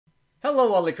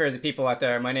Hello all the crazy people out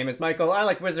there, my name is Michael, I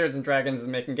like wizards and dragons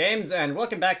and making games, and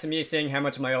welcome back to me seeing how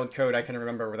much of my old code I can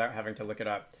remember without having to look it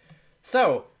up.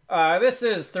 So, this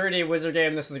is 3D wizard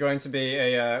game. This is going to be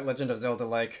a Legend of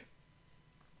Zelda-like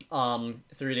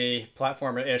 3D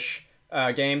platformer-ish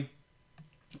game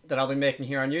that I'll be making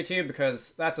here on YouTube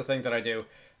because that's a thing that I do.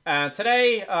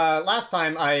 Today, last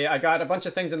time, I got a bunch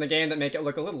of things in the game that make it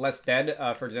look a little less dead.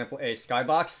 For example, a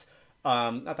skybox.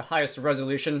 Not the highest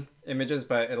resolution images,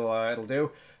 but it'll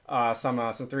do. Some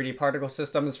 3D particle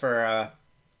systems for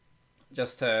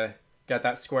just to get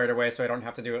that squared away so I don't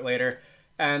have to do it later.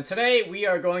 And today we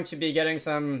are going to be getting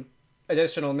some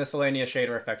additional miscellaneous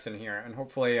shader effects in here, and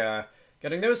hopefully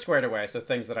getting those squared away, so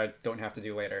things that I don't have to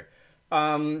do later.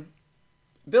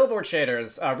 Billboard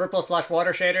shaders,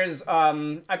 ripple/water shaders.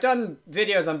 I've done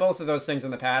videos on both of those things in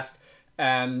the past,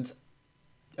 and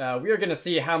we are going to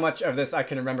see how much of this I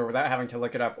can remember without having to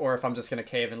look it up, or if I'm just going to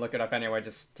cave and look it up anyway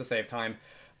just to save time.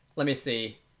 Let me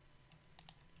see.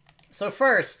 So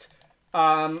first,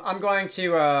 I'm going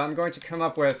to come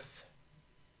up with,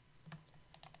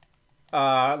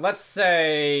 let's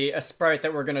say, a sprite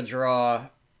that we're going to draw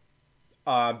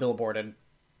billboarded.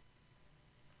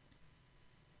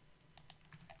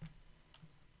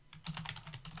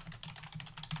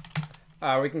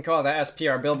 We can call that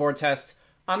SPR billboard test.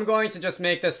 I'm going to just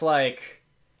make this like...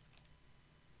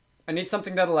 I need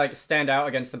something that'll like stand out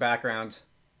against the background.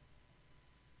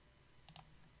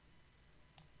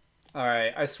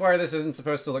 Alright, I swear this isn't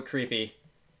supposed to look creepy.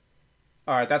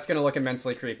 Alright, that's gonna look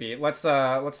immensely creepy. Let's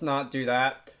not do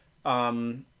that.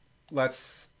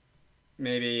 Let's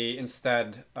maybe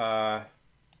instead,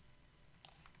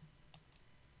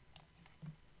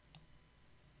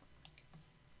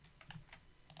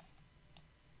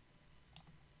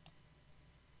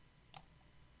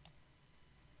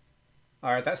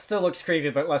 Alright, that still looks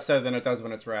creepy, but less so than it does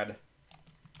when it's red.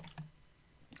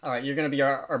 Alright, you're gonna be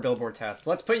our billboard test.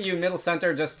 Let's put you middle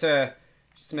center just to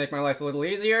make my life a little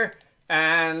easier.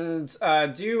 And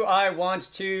do I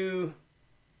want to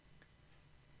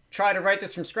try to write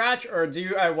this from scratch, or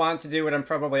do I want to do what I'm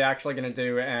probably actually gonna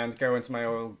do and go into my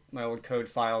old code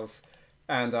files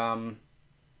and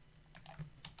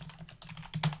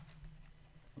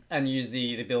use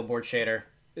the billboard shader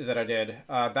that I did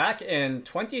back in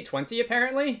 2020,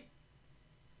 apparently?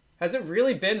 Has it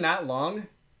really been that long?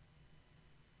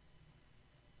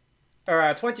 Or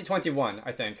 2021,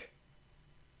 I think.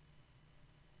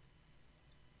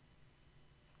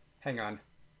 Hang on.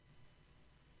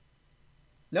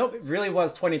 Nope, it really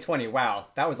was 2020. Wow,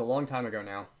 that was a long time ago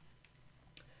now.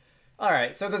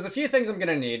 Alright, so there's a few things I'm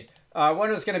gonna need.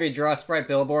 One is gonna be draw sprite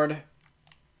billboard.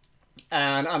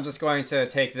 And I'm just going to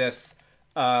take this.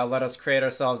 Let us create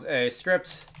ourselves a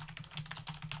script,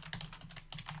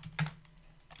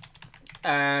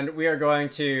 and we are going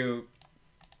to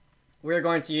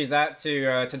use that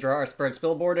to draw our sprites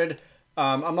billboarded.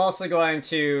 I'm also going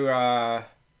to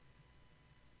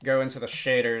go into the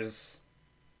shaders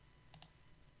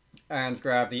and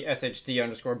grab the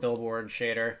shd_billboard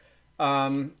shader.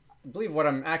 I believe what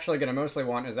I'm actually going to mostly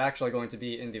want is actually going to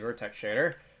be in the vertex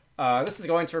shader. This is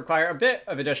going to require a bit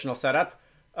of additional setup.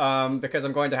 Because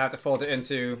I'm going to have to fold it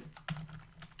into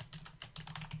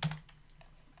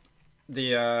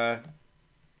the,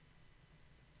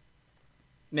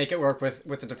 make it work with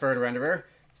the deferred renderer,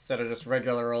 instead of just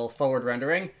regular old forward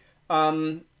rendering.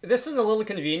 This is a little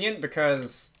convenient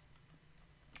because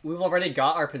we've already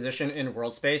got our position in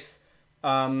world space,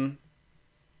 right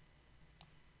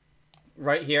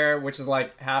here, which is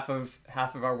like half of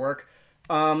our work.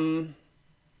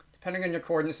 Depending on your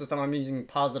coordinate system, I'm using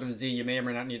 +z. You may or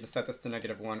may not need to set this to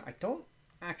 -1. I don't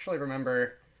actually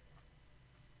remember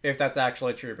if that's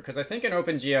actually true, because I think in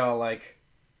OpenGL, like,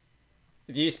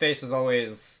 view space is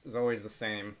always the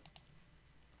same.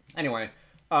 Anyway,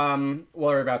 we'll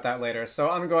worry about that later. So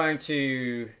I'm going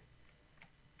to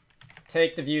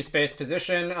take the view space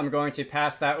position. I'm going to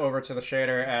pass that over to the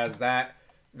shader as that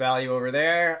value over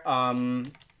there.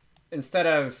 Instead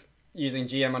of using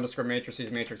gm_matrices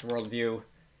matrix worldview,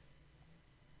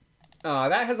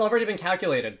 that has already been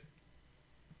calculated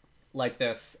like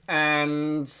this,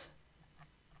 and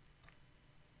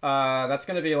that's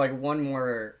going to be like one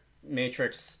more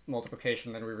matrix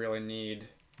multiplication than we really need.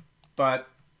 But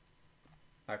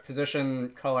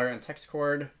position, color, and text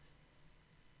chord.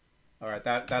 Alright,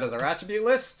 that is our attribute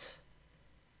list.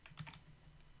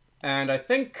 And I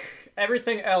think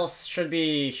everything else should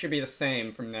be the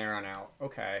same from there on out.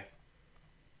 Okay.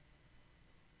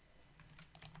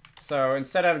 So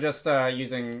instead of just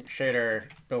using shader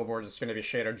billboard, it's going to be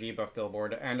shader gbuff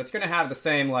billboard, and it's going to have the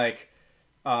same like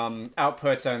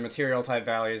outputs and material type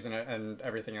values and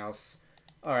everything else.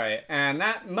 Alright, and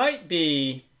that might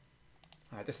be...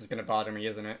 this is going to bother me,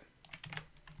 isn't it?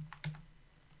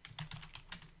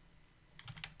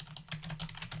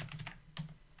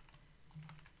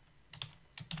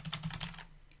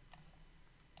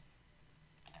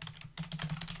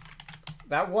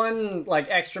 That one, like,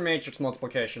 extra matrix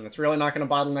multiplication, it's really not going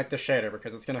to bottleneck the shader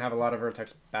because it's going to have a lot of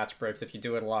vertex batch breaks if you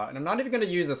do it a lot. And I'm not even going to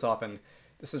use this often.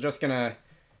 This is just going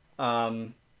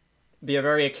to be a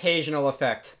very occasional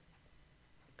effect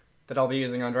that I'll be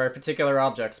using on very particular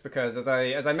objects because, as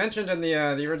I mentioned in the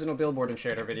original Billboard and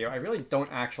shader video, I really don't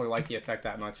actually like the effect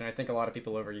that much, and I think a lot of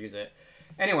people overuse it.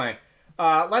 Anyway,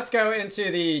 let's go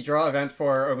into the draw event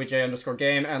for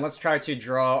obj_game, and let's try to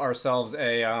draw ourselves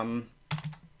a...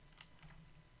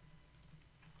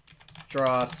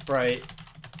 draw sprite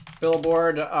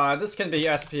billboard. This can be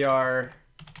SPR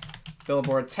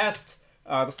billboard test.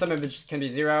 The stem image can be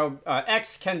 0.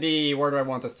 X can be, where do I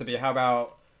want this to be? How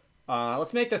about,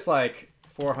 let's make this like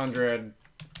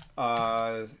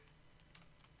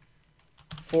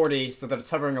 440 so that it's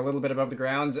hovering a little bit above the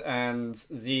ground, and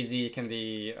ZZ can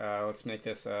be, let's make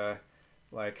this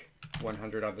like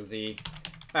 100 on the Z.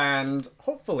 And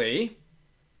hopefully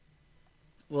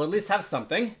we'll at least have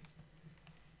something.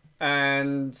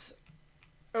 And,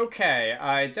 okay,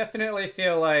 I definitely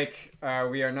feel like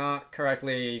we are not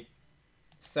correctly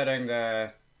setting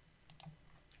the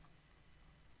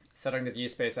view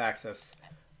space axis.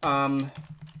 If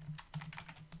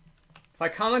I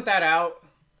comment that out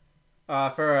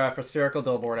for spherical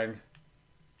billboarding.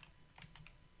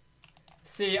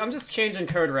 See, I'm just changing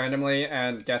code randomly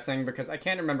and guessing because I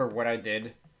can't remember what I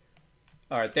did.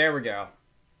 Alright, there we go.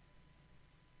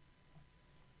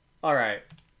 Alright.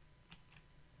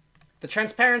 The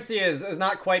transparency is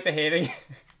not quite behaving.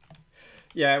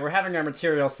 Yeah, we're having our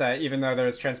material set, even though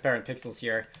there's transparent pixels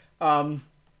here.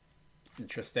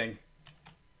 Interesting.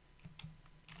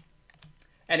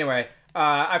 Anyway,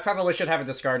 I probably should have a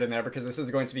discard in there because this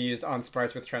is going to be used on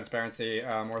sprites with transparency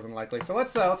more than likely. So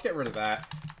let's get rid of that.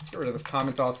 Let's get rid of this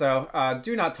comment also.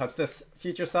 Do not touch this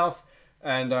future self,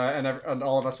 and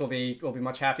all of us will be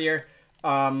much happier.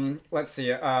 Let's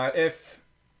see.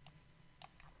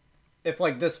 If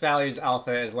like this value's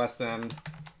alpha is less than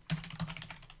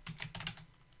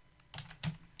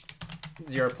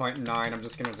 0.9, I'm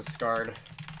just going to discard.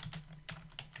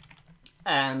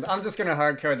 And I'm just going to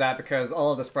hardcode that because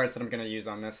all of the sprites that I'm going to use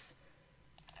on this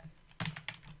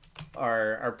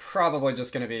are probably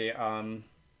just going to be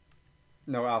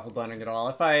no alpha blending at all.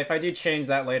 If I do change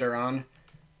that later on,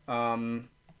 alright,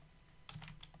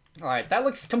 that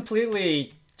looks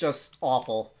completely just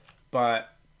awful, but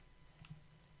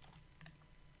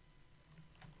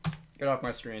get off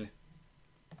my screen.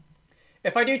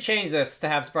 If I do change this to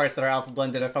have sprites that are alpha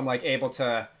blended, if I'm like able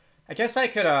to, I guess I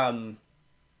could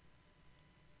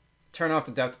turn off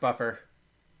the depth buffer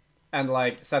and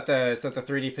like set the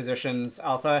 3D positions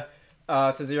alpha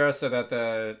to 0 so that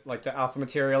the alpha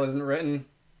material isn't written.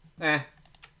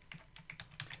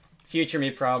 Future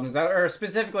me problems that are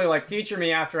specifically like future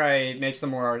me after I make some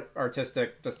more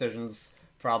artistic decisions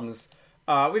problems.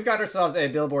 We've got ourselves a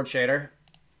billboard shader.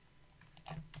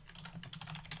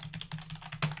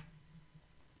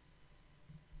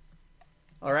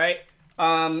 Alright,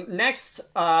 next,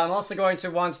 I'm also going to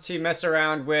want to mess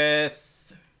around with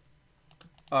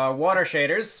water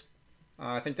shaders.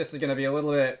 I think this is going to be a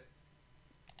little bit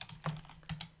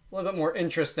more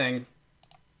interesting.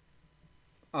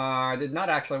 I did not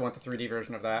actually want the 3D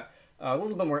version of that. A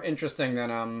little bit more interesting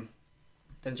than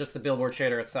just the billboard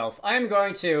shader itself. I am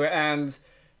going to, and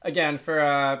again,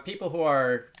 for people who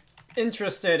are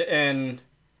interested in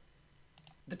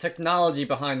the technology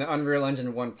behind the Unreal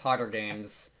Engine 1 Potter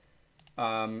games,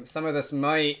 some of this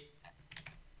might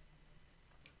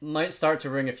start to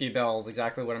ring a few bells,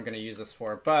 exactly what I'm going to use this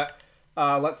for. But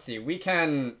let's see, we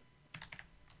can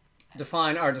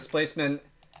define our displacement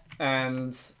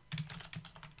and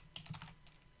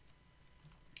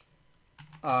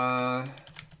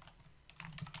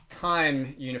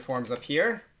time uniforms up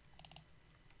here,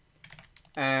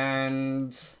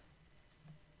 and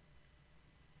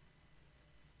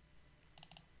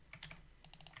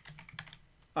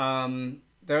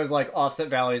those like offset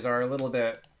values are a little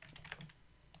bit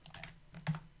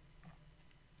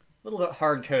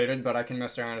hard-coded, but I can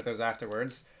mess around with those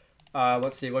afterwards.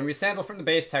 Let's see, when we sample from the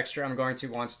base texture, I'm going to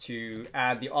want to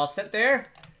add the offset there.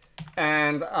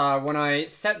 And when I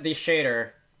set the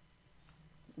shader,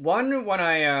 when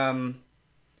I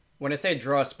say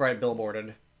draw sprite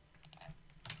billboarded,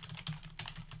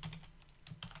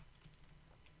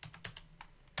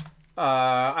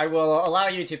 I will allow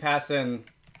you to pass in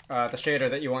the shader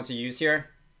that you want to use here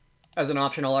as an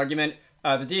optional argument.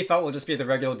 The default will just be the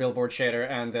regular Billboard shader,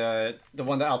 and the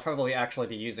one that I'll probably actually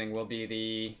be using will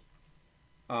be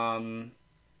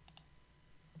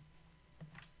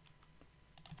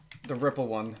the ripple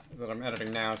one that I'm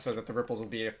editing now, so that the ripples will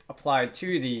be applied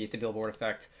to the Billboard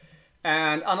effect.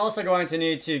 And I'm also going to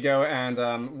need to go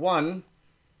and one,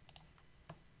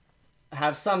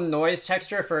 have some noise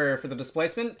texture for the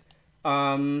displacement.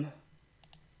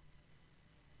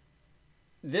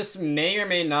 This may or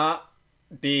may not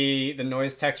be the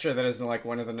noise texture that is in like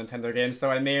one of the Nintendo games, so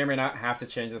I may or may not have to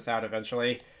change this out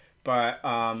eventually. But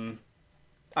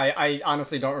I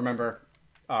honestly don't remember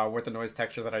what the noise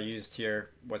texture that I used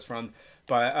here was from.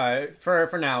 But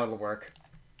for now, it'll work.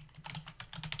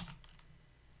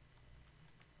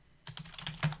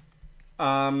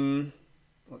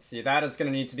 Let's see, that is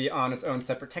going to need to be on its own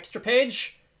separate texture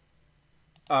page.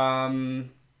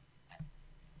 Some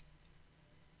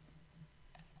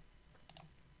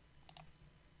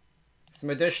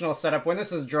additional setup. When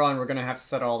this is drawn, we're going to have to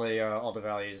set all the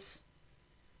values.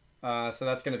 So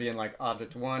that's going to be in like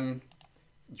object 1,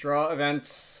 draw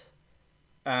event,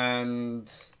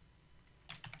 and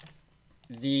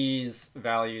these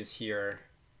values here.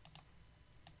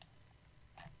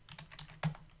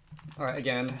 All right,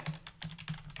 again,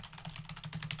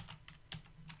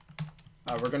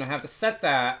 we're going to have to set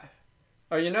that.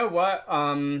 Oh, you know what?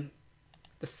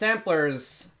 The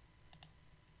samplers.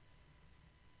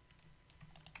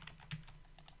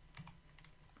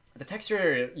 The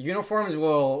texture uniforms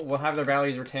will have their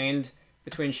values retained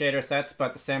between shader sets,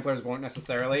 but the samplers won't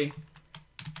necessarily.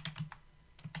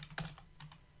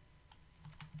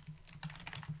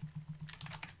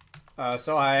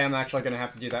 So I am actually going to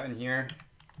have to do that in here.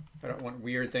 I don't want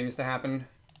weird things to happen.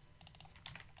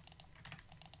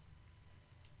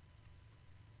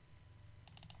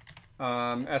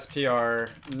 SPR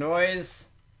noise.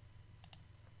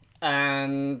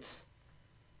 And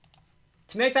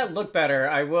to make that look better,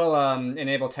 I will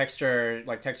enable texture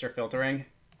filtering.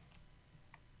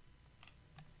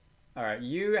 Alright,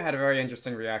 you had a very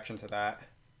interesting reaction to that.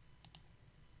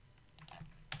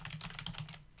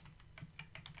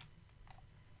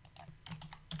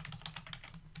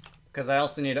 Because I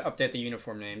also need to update the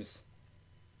uniform names.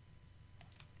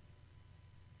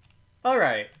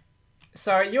 Alright.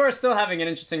 So you are still having an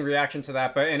interesting reaction to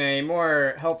that, but in a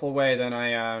more helpful way than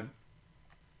I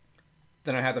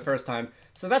had the first time.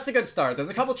 So that's a good start. There's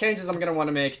a couple changes I'm going to want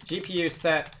to make. GPU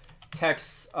set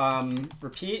text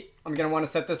repeat. I'm going to want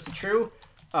to set this to true.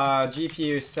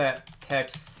 GPU set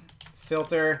text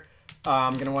filter.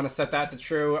 I'm going to want to set that to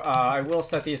true. I will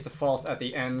set these to false at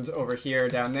the end over here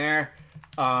down there.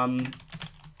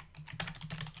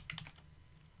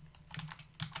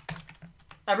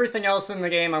 Everything else in the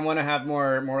game I want to have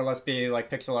more or less be like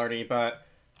pixel arty, but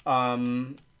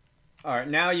alright,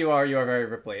 now you are very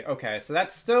Ripley. Okay, so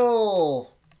that's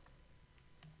still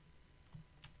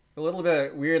a little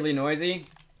bit weirdly noisy.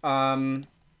 If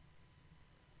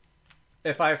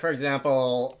I, for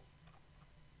example,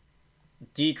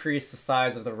 decrease the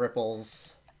size of the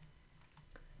ripples.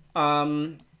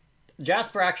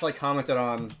 Jasper actually commented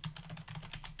on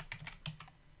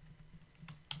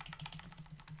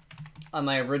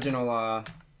my original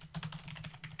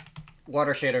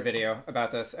water shader video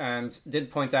about this, and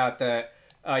did point out that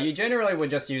you generally would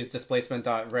just use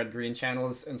displacement.red-green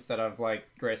channels instead of like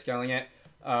grayscaling it.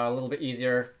 A little bit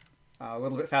easier, a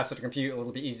little bit faster to compute, a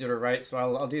little bit easier to write, so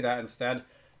I'll do that instead.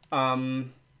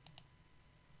 And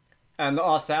the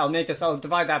offset, I'll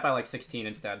divide that by like 16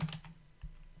 instead.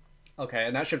 Okay,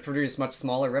 and that should produce much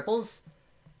smaller ripples.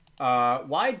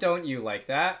 Why don't you like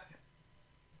that?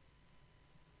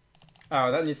 Oh,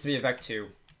 that needs to be a vec 2.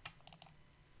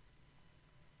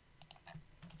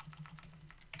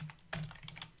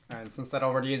 And since that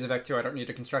already is a vec 2, I don't need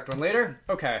to construct one later.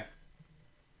 Okay.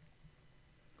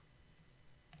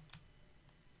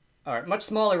 Alright, much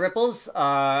smaller ripples.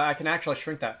 I can actually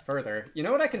shrink that further. You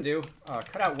know what I can do?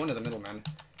 Cut out one of the middlemen.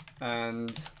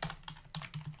 And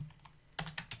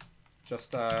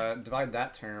just divide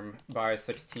that term by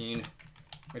 16.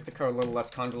 Make the code a little less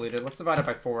convoluted. Let's divide it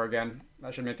by 4 again.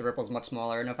 That should make the ripples much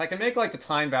smaller. And if I can make like the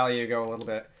time value go a little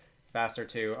bit faster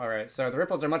too. Alright, so the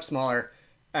ripples are much smaller.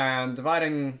 And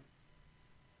dividing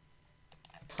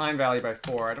time value by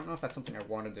 4, I don't know if that's something I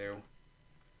want to do.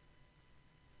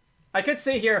 I could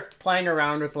sit here playing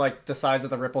around with like the size of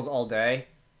the ripples all day.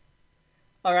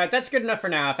 Alright, that's good enough for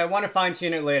now. If I want to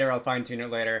fine-tune it later, I'll fine-tune it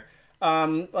later.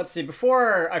 Let's see,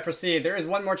 before I proceed, there is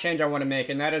one more change I want to make,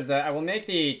 and that is that I will make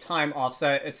the time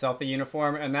offset itself a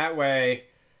uniform, and that way,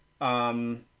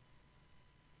 I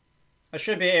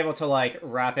should be able to, like,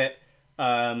 wrap it,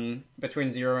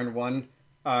 between 0 and 1,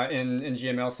 in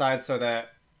GML side, so that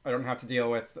I don't have to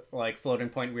deal with like floating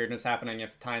point weirdness happening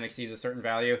if time exceeds a certain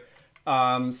value.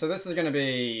 So this is going to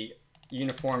be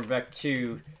uniform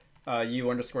vec2 u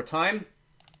underscore time.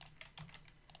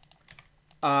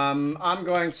 I'm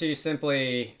going to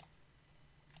simply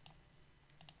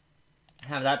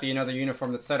have that be another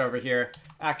uniform that's set over here.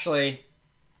 Actually,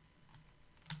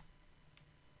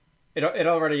 it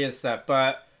already is set,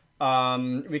 but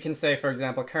we can say, for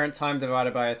example, current time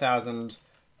divided by 1,000,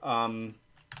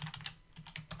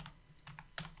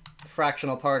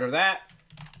 fractional part of that,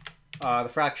 the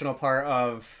fractional part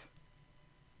of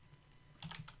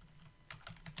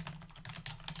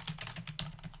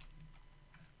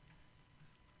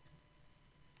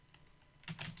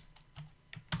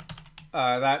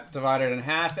that divided in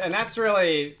half, and that's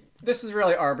really, this is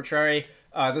really arbitrary.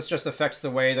 This just affects the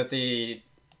way that the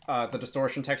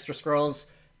distortion texture scrolls,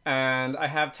 and I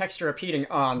have texture repeating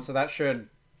on, so that should,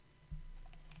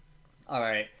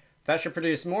 alright, that should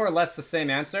produce more or less the same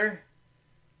answer.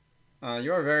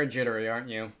 You're very jittery, aren't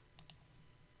you?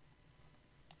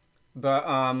 But,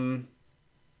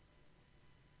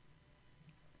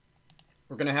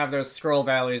 we're gonna have those scroll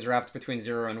values wrapped between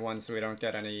 0 and 1 so we don't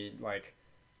get any, like,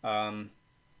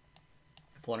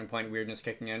 floating point weirdness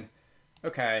kicking in.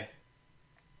 Okay.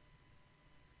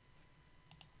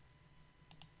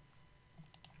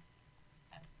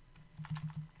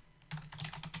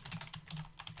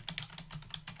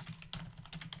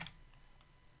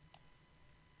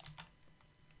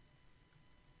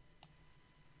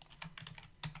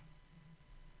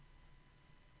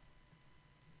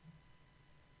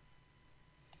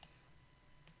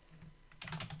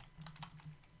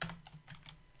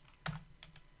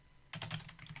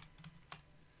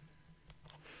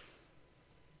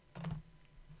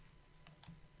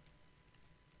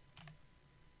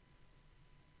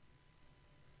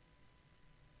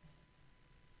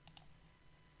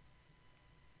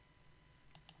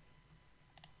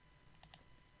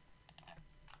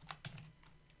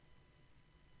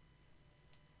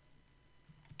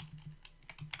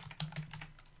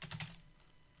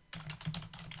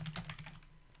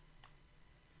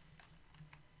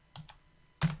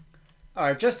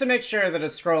 Alright, just to make sure that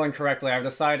it's scrolling correctly, I've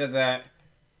decided that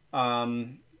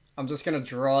I'm just going to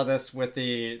draw this with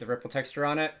the ripple texture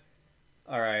on it.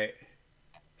 Alright.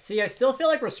 See, I still feel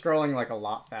like we're scrolling like a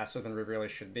lot faster than we really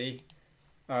should be.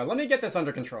 Let me get this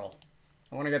under control.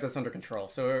 I want to get this under control.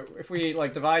 So if we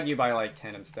like divide you by like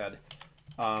 10 instead.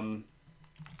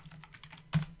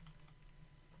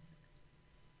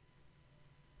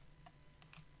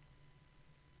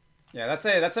 Yeah,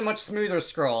 that's a much smoother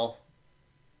scroll.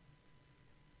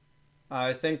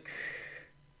 I think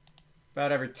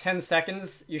about every 10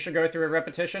 seconds you should go through a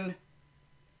repetition.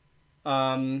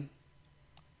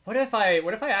 What if I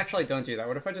actually don't do that?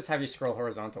 What if I just have you scroll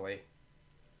horizontally?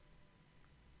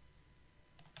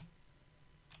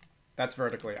 That's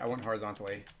vertically. I want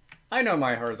horizontally. I know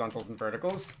my horizontals and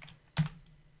verticals.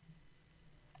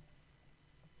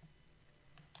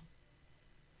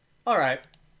 Alright.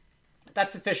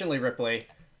 That's sufficiently ripply.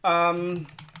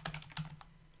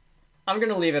 I'm going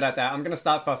to leave it at that. I'm going to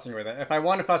stop fussing with it. If I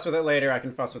want to fuss with it later, I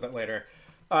can fuss with it later.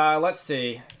 Let's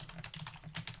see.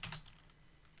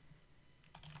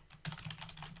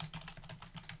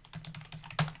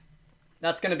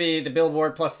 That's going to be the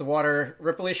Billboard plus the water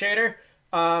ripply shader.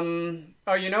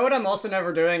 Oh, you know what I'm also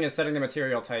never doing is setting the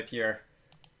material type here.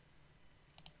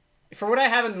 For what I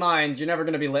have in mind, you're never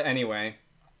going to be lit anyway.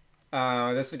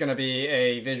 This is going to be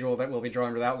a visual that we'll be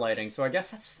drawing without lighting, so I guess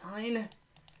that's fine.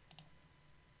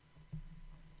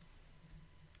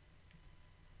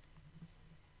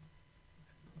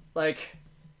 Like,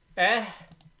 I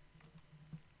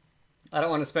don't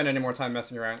want to spend any more time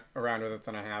messing around with it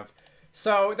than I have.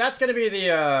 So that's going to be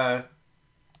the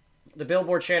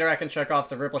Billboard shader I can check off,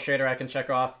 the ripple shader I can check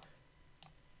off.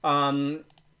 The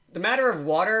matter of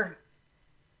water,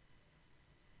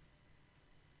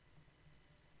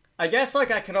 I guess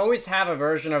like I could always have a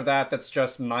version of that that's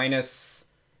just minus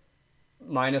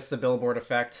the Billboard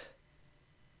effect.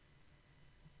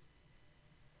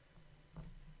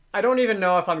 I don't even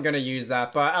know if I'm going to use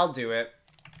that, but I'll do it.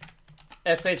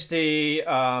 SHD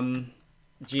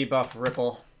gbuff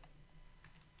ripple.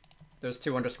 There's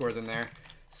 2 underscores in there.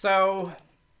 So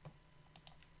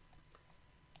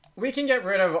we can get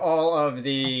rid of all of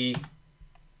the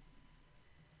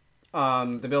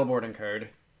Billboard encode.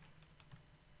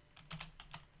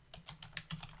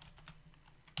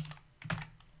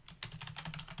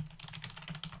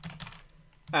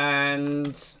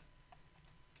 And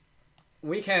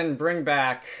we can bring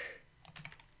back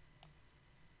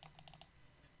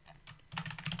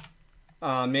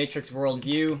matrix world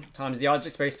view times the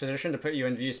object space position to put you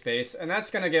in view space, and that's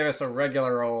going to give us a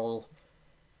regular old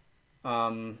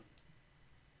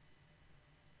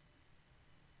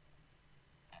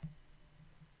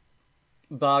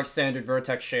bog standard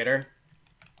vertex shader.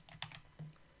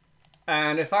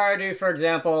 And if I were to do, for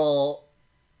example,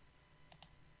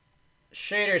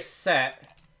 shader set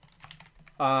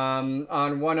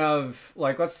on one of,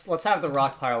 like, let's have the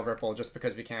rock pile ripple just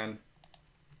because we can.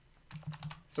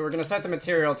 So we're going to set the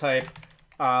material type.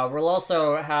 We'll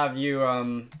also have you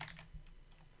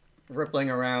rippling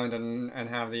around and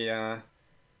have the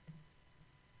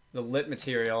lit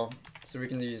material. So we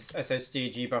can use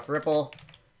SHD gbuff ripple.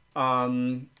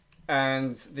 And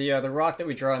the rock that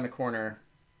we draw in the corner.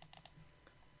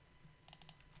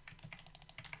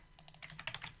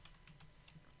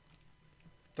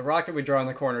 The rock that we draw in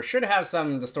the corner should have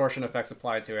some distortion effects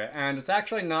applied to it, and it's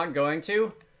actually not going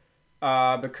to,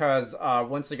 because,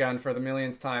 once again, for the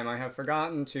millionth time, I have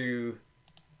forgotten to,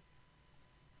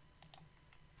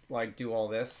 like, do all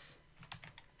this.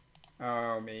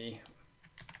 Oh, me.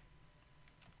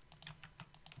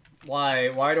 Why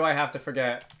do I have to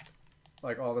forget,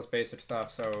 like, all this basic stuff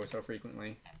so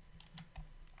frequently?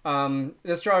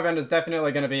 This draw event is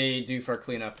definitely going to be due for a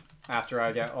cleanup after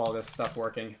I get all this stuff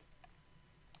working.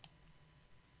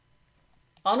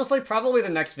 Honestly, probably the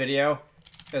next video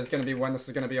is going to be when this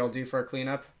is going to be all due for a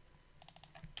cleanup.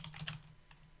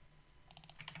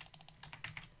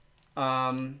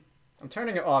 I'm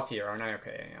turning it off here, aren't I?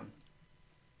 Okay, I am.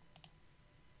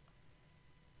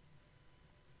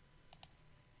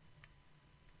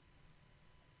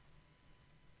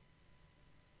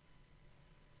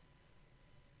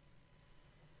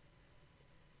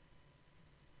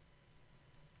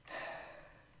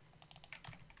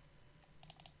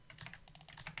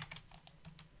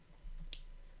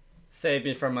 Save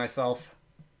me from myself.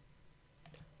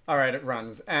 Alright, it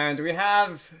runs. And we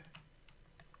have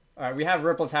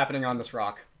ripples happening on this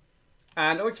rock.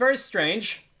 And it looks very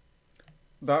strange.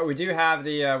 But we do have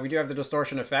the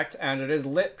distortion effect, and it is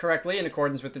lit correctly in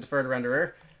accordance with the deferred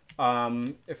renderer.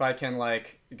 If I can,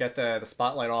 like, get the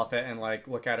spotlight off it and, like,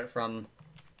 look at it from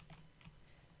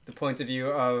the point of view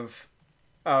of...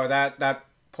 Oh, that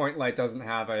point light doesn't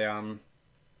have a,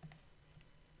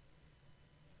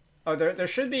 Oh, there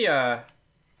should be a...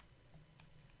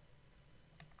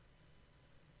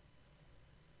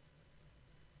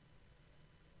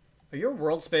 Are you a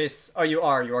world space? Oh, you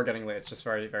are getting lit. It's just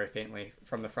very, very faintly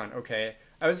from the front. Okay.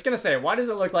 I was gonna say, why does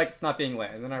it look like it's not being lit?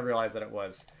 And then I realized that it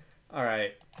was.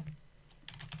 Alright.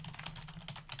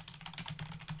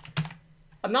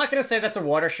 I'm not gonna say that's a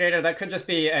water shader. That could just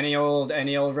be any old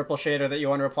ripple shader that you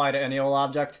want to apply to any old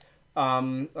object.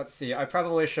 Let's see. I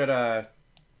probably should,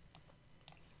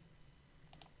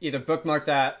 either bookmark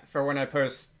that for when I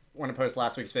post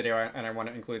last week's video and I want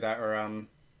to include that, or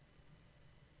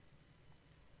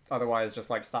otherwise just,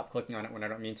 like, stop clicking on it when I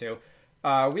don't mean to.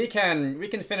 We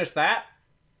can finish that.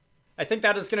 I think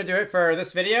that is going to do it for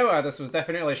this video. This was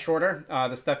definitely shorter.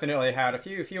 This definitely had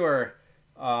a fewer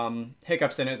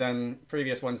hiccups in it than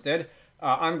previous ones did.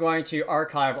 I'm going to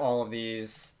archive all of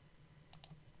these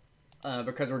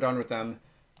because we're done with them.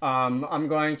 I'm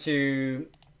going to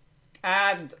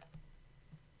add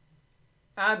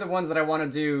the ones that I want to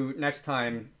do next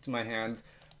time to my hand.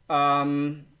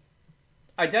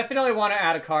 I definitely want to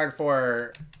add a card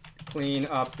for clean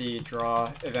up the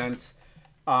draw event.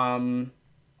 And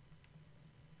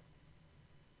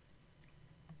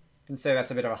say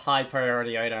that's a bit of a high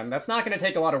priority item. That's not going to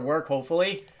take a lot of work,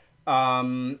 hopefully.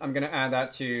 I'm going to add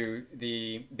that to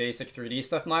the basic 3D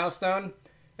stuff milestone.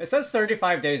 It says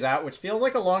 35 days out, which feels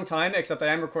like a long time, except I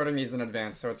am recording these in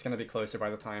advance, so it's going to be closer by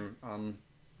the time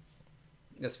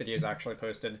this video is actually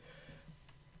posted.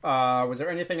 Was there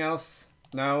anything else?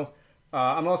 No.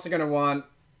 I'm also going to want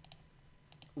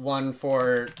one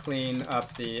for clean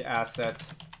up the asset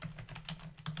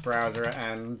browser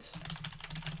and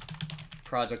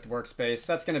project workspace.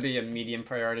 That's going to be a medium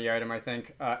priority item, I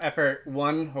think. Effort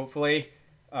 1, hopefully.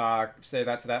 Say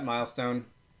that to that milestone.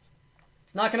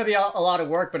 It's not going to be a lot of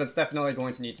work, but it's definitely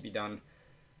going to need to be done.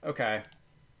 Okay.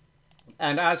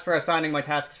 And as for assigning my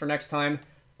tasks for next time,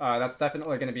 that's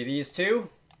definitely going to be these two.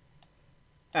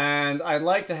 And I'd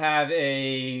like to have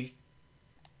a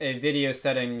video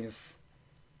settings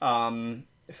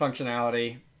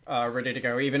functionality ready to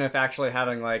go, even if actually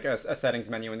having, like, a settings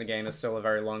menu in the game is still a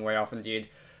very long way off indeed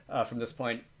from this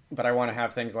point. But I want to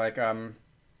have things like a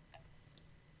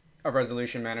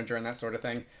resolution manager and that sort of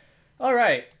thing. All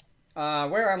right.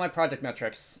 Where are my project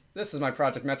metrics? This is my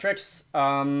project metrics.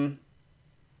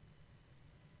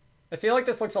 I feel like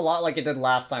this looks a lot like it did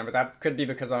last time, but that could be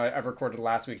because I recorded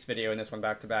last week's video and this one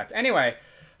back to back. Anyway,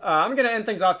 I'm gonna end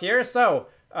things off here. So,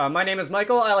 my name is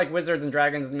Michael. I like wizards and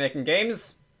dragons and making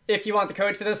games. If you want the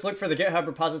code for this, look for the GitHub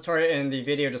repository in the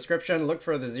video description. Look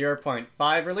for the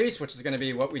 0.5 release, which is going to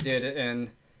be what we did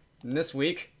in this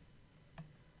week.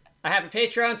 I have a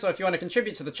Patreon, so if you want to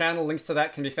contribute to the channel, links to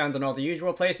that can be found in all the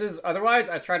usual places. Otherwise,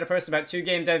 I try to post about 2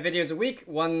 game dev videos a week,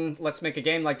 one let's make a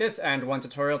game like this, and 1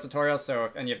 tutorial, so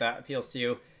if any of that appeals to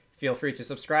you, feel free to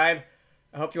subscribe.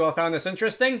 I hope you all found this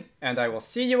interesting, and I will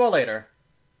see you all later.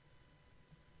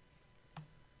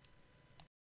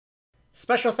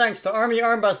 Special thanks to Army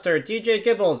Armbuster, DJ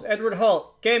Gibbles, Edward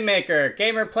Holt, Game Maker,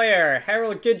 Gamer Player,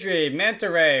 Harold Gidry, Manta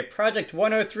Ray, Project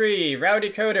 103, Rowdy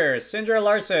Coder, Syndra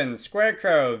Larson,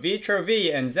 Squarecrow,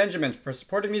 VTroV, and Zenjament for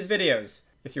supporting these videos.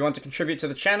 If you want to contribute to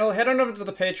the channel, head on over to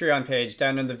the Patreon page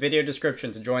down in the video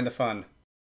description to join the fun.